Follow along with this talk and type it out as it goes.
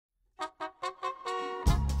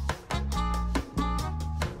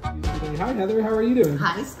Hi Heather, how are you doing?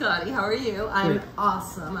 Hi Scotty, how are you? I'm Great.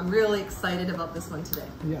 Awesome. I'm really excited about this one today.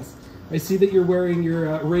 Yes. I see that you're wearing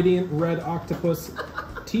your Radiant Red Octopus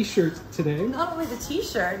t-shirt today. Not only the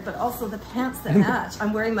t-shirt, but also the pants that match.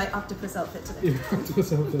 I'm wearing my octopus outfit today. Your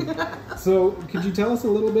octopus outfit. So, could you tell us a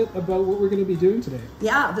little bit about what we're going to be doing today?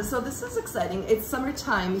 Yeah, so this is exciting. It's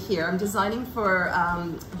summertime here. I'm designing for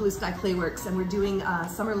Blue Sky Clayworks, and we're doing a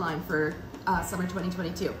summer line for summer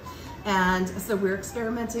 2022. And so we're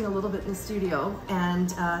experimenting a little bit in the studio, and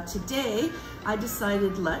today I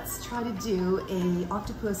decided let's try to do a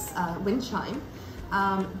octopus wind chime.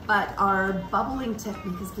 But our bubbling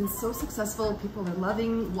technique has been so successful. People are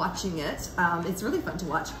loving watching it. It's really fun to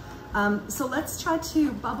watch. So let's try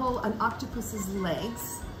to bubble an octopus's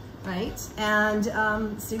legs, right? And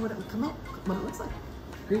see what it will come up, what it looks like.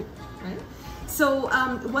 Great. Right? So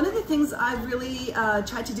one of the things I really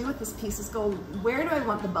tried to do with this piece is go, where do I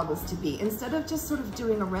want the bubbles to be? Instead of just sort of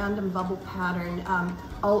doing a random bubble pattern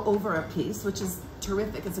all over a piece, which is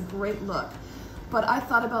terrific, it's a great look. But I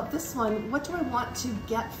thought about this one, what do I want to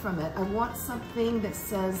get from it? I want something that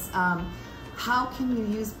says, how can you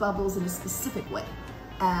use bubbles in a specific way?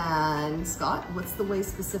 And Scott, what's the way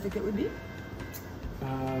specific it would be?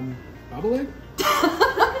 Bubbling?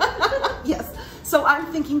 Yes. So I'm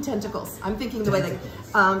thinking tentacles. I'm thinking the way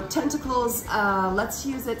that tentacles, let's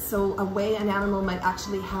use it so a way an animal might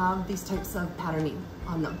actually have these types of patterning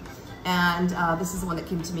on them. And this is the one that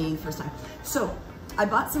came to me first time. So I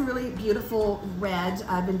bought some really beautiful red.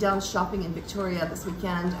 I've been down shopping in Victoria this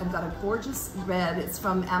weekend. I've got a gorgeous red. It's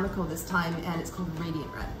from Amaco this time, and it's called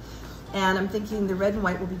Radiant Red. And I'm thinking the red and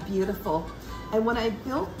white will be beautiful. And when I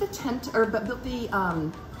built the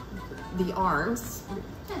the arms,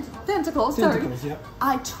 tentacles, sorry, yep.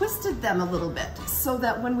 I twisted them a little bit so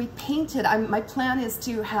that when we paint it, my plan is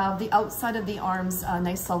to have the outside of the arms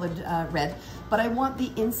nice solid red, but I want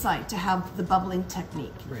the inside to have the bubbling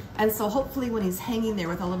technique. Right. And so hopefully when he's hanging there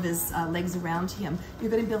with all of his legs around him,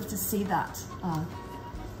 you're going to be able to see that,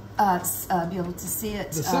 be able to see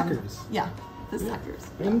it. The suckers. Yeah, the suckers.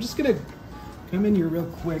 I'm just going to come in here real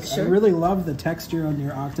quick. Sure. I really love the texture on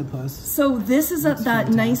your octopus. So this is that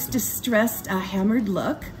fantastic. nice distressed hammered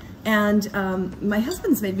look. And my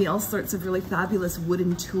husband's made me all sorts of really fabulous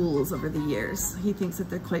wooden tools over the years. He thinks that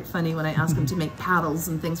they're quite funny when I ask him to make paddles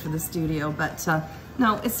and things for the studio, but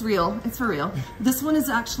no, it's real, it's for real. This one is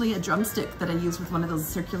actually a drumstick that I used with one of those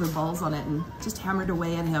circular balls on it and just hammered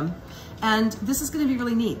away at him. And this is gonna be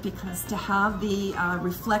really neat because to have the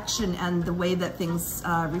reflection and the way that things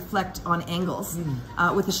reflect on angles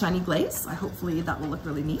with the shiny glaze, hopefully that will look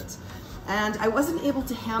really neat. And I wasn't able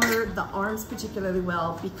to hammer the arms particularly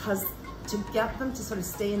well because to get them to sort of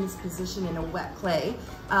stay in this position in a wet clay,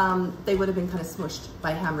 they would have been kind of smushed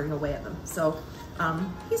by hammering away at them. So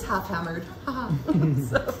he's half hammered.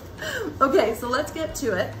 Okay, so let's get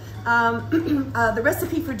to it. The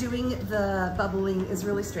recipe for doing the bubbling is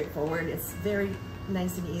really straightforward. It's very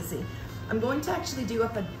nice and easy. I'm going to actually do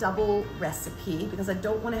up a double recipe because I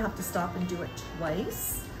don't want to have to stop and do it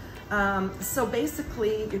twice. So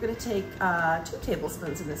basically, you're going to take 2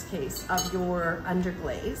 tablespoons in this case of your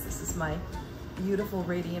underglaze. This is my beautiful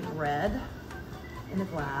Radiant Red in a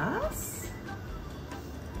glass.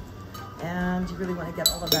 And you really want to get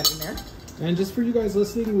all of that in there. And just for you guys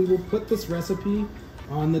listening, we will put this recipe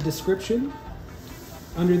on the description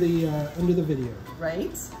under the video.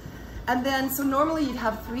 Right. And then, so normally you'd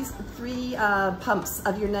have three pumps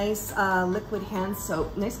of your nice liquid hand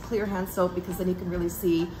soap, nice clear hand soap, because then you can really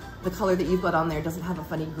see the color that you've got on there. It doesn't have a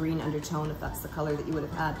funny green undertone if that's the color that you would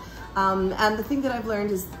have had. And the thing that I've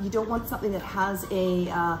learned is you don't want something that has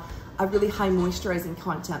a really high moisturizing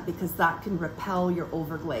content because that can repel your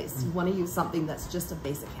overglaze. You want to use something that's just a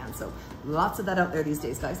basic hand soap. Lots of that out there these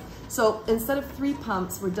days, guys. So instead of 3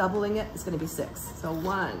 pumps, we're doubling it. It's going to be 6. So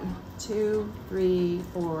 1, 2, 3,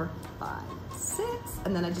 4, 5, 6,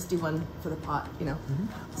 and then I just do one for the pot, you know.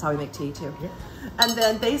 That's how we make tea too. Yep. And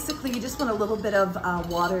then basically you just want a little bit of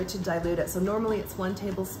water to dilute it. So normally it's 1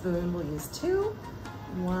 tablespoon, we'll use 2,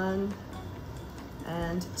 1,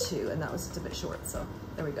 and 2, and that was just a bit short, so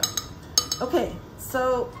there we go. Okay,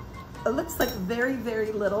 so it looks like very,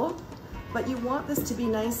 very little, but you want this to be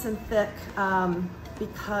nice and thick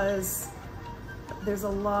because there's a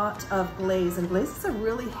lot of glaze, and glaze is a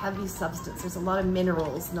really heavy substance. There's a lot of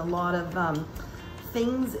minerals and a lot of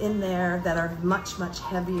things in there that are much, much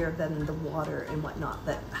heavier than the water and whatnot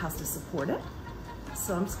that has to support it.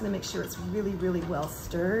 So I'm just gonna make sure it's really, really well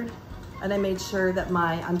stirred. And I made sure that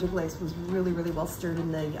my underglaze was really, really well stirred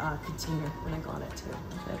in the container when I got it too,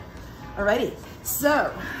 okay? Alrighty,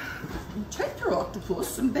 so take your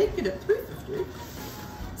octopus and bake it at 350.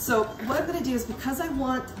 So what I'm gonna do is, because I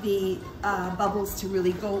want the bubbles to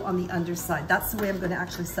really go on the underside, that's the way I'm gonna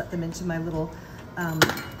actually set them into my little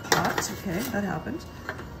pot. Okay, that happened.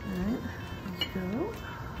 All right, there we go.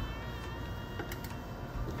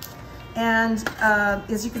 And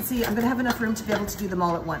as you can see, I'm gonna have enough room to be able to do them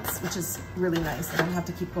all at once, which is really nice. I don't have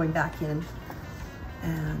to keep going back in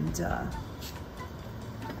and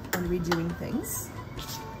redoing things.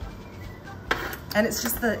 And it's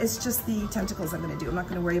just the tentacles I'm gonna do. I'm not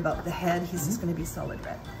gonna worry about the head. He's just gonna be solid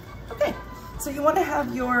red. Okay, so you wanna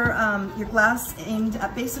have your glass aimed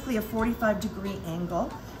at basically a 45-degree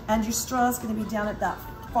angle, and your straw is gonna be down at that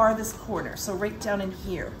farthest corner, so right down in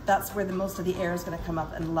here. That's where the most of the air is gonna come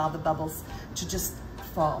up and allow the bubbles to just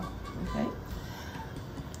fall, okay?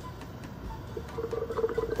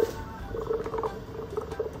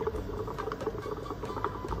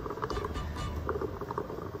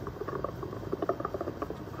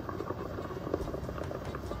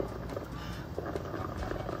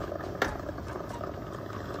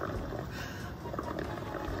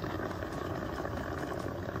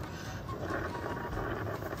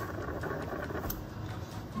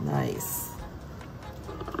 Nice.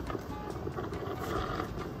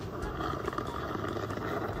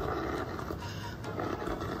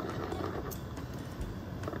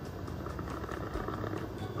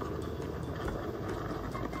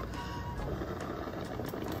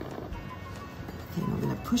 Okay, we're going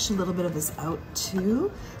to push a little bit of this out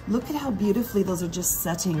too. Look at how beautifully those are just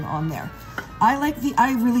setting on there.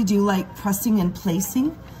 I really do like pressing and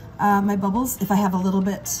placing my bubbles if I have a little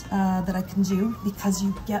bit that I can do, because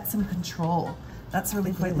you get some control. That's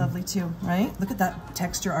really quite lovely too, right? Look at that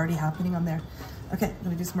texture already happening on there. Okay, I'm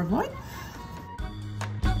gonna do some more blowing.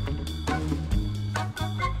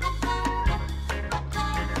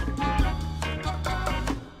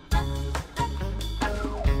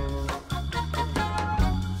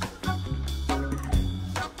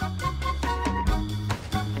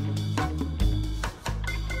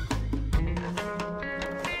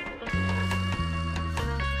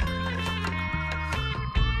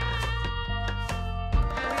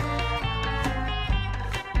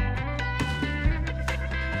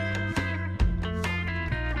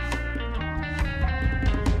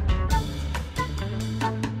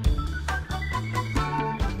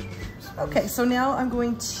 Okay, so now I'm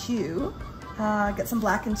going to get some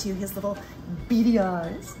black into his little beady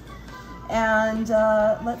eyes. And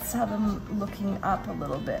let's have him looking up a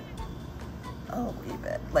little bit. A wee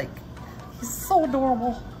bit. Like, he's so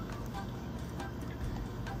adorable.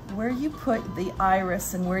 Where you put the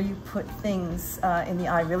iris and where you put things in the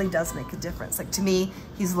eye really does make a difference. Like, to me,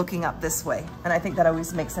 he's looking up this way. And I think that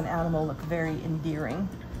always makes an animal look very endearing.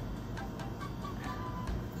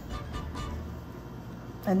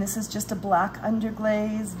 And this is just a black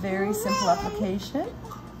underglaze, very simple application.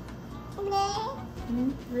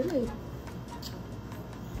 Really?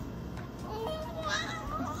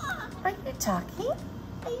 Are you talking?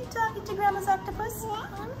 Are you talking to Grandma's octopus?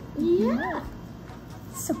 Yeah.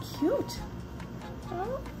 So cute.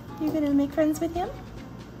 Oh, you're gonna make friends with him?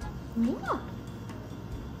 Yeah.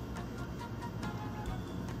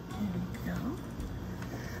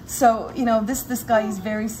 So, you know, this guy is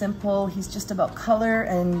very simple. He's just about color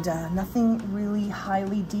and nothing really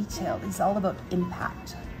highly detailed. He's all about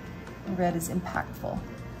impact. Red is impactful.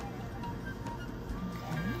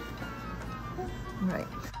 Okay. Right.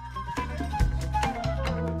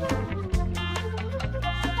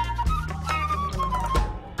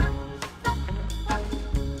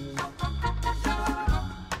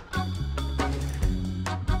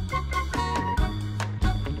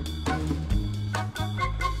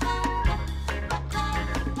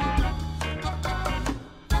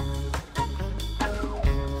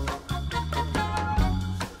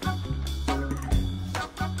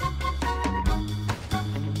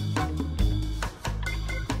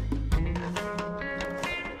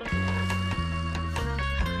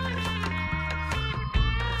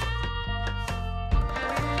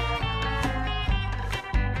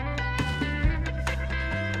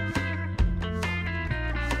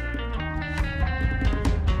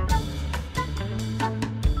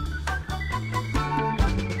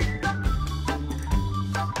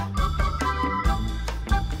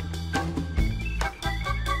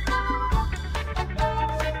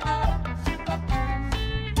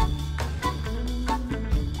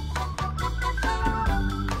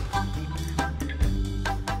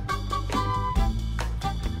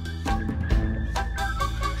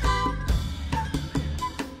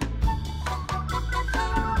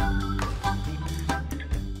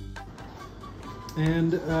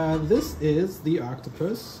 And this is the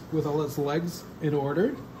octopus with all its legs in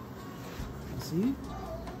order. See?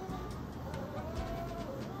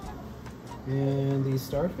 And these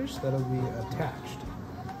starfish, that'll be attached.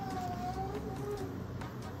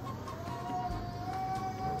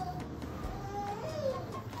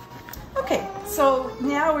 Okay, so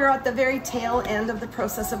now we're at the very tail end of the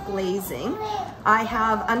process of glazing. I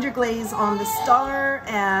have underglaze on the star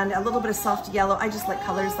and a little bit of soft yellow. I just like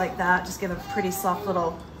colors like that, just give a pretty soft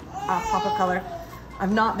little pop of color.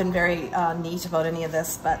 I've not been very neat about any of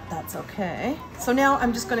this, but that's okay. So now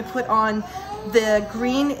I'm just going to put on, the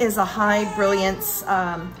green is a high brilliance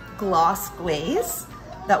gloss glaze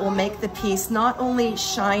that will make the piece not only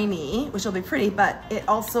shiny, which will be pretty, but it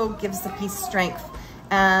also gives the piece strength.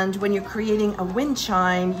 And when you're creating a wind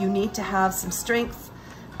chime, you need to have some strength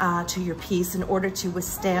to your piece in order to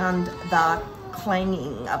withstand the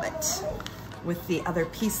clanging of it with the other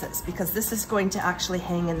pieces, because this is going to actually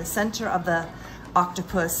hang in the center of the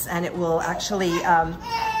octopus, and it will actually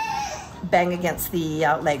bang against the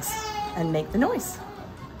legs and make the noise.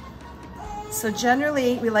 So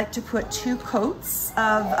generally we like to put 2 coats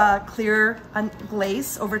of clear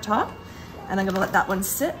glaze over top, and I'm gonna let that one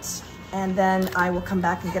sit, and then I will come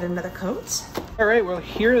back and get another coat. All right, we're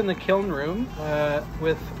here in the kiln room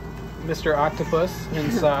with Mr. Octopus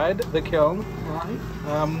inside the kiln.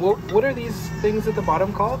 What are these things at the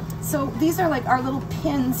bottom called? So these are like our little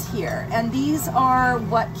pins here, and these are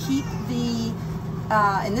what keep the,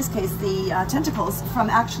 in this case, the tentacles from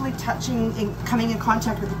actually touching and coming in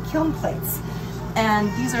contact with the kiln plates.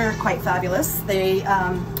 And these are quite fabulous.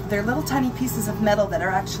 They're little tiny pieces of metal that are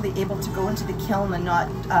actually able to go into the kiln and not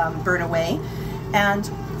burn away. And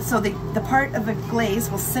so the part of the glaze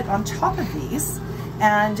will sit on top of these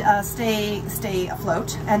and stay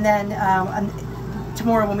afloat. And then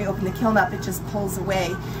tomorrow when we open the kiln up, it just pulls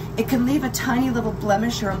away. It can leave a tiny little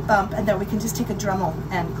blemish or a bump, and then we can just take a Dremel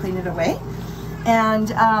and clean it away. And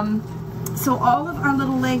so all of our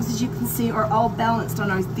little legs, as you can see, are all balanced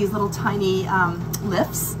on these little tiny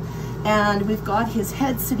lifts. And we've got his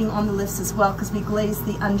head sitting on the lifts as well, because we glaze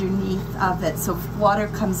the underneath of it. So if water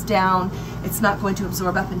comes down, it's not going to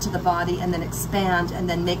absorb up into the body and then expand and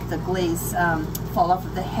then make the glaze fall off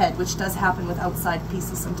of the head, which does happen with outside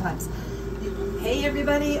pieces sometimes. Hey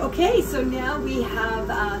everybody, okay, so now we have,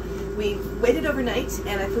 we waited overnight,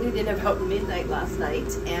 and I put it in about midnight last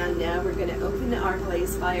night, and now we're gonna open our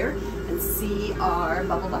glaze fire and see our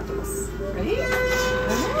bubbled octopus. Right?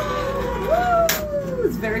 Woo!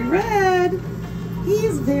 It's very red.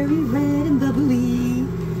 He's very red and bubbly.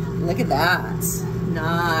 Look at that.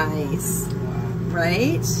 Nice.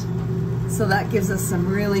 Right? So that gives us some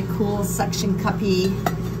really cool suction cuppy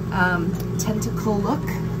tentacle look.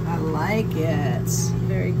 I like it.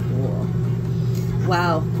 Very cool.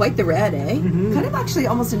 Wow, quite the red, eh? Mm-hmm. Kind of actually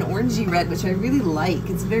almost an orangey red, which I really like.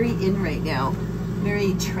 It's very in right now.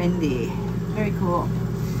 Very trendy. Very cool.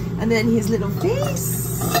 And then his little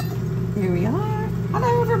face. Here we are.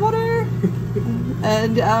 Hello, everybody.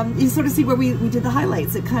 And you sort of see where we did the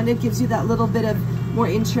highlights. It kind of gives you that little bit of more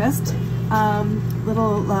interest.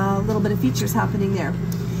 Little bit of features happening there.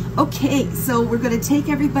 Okay, so we're going to take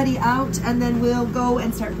everybody out, and then we'll go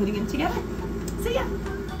and start putting them together. See ya.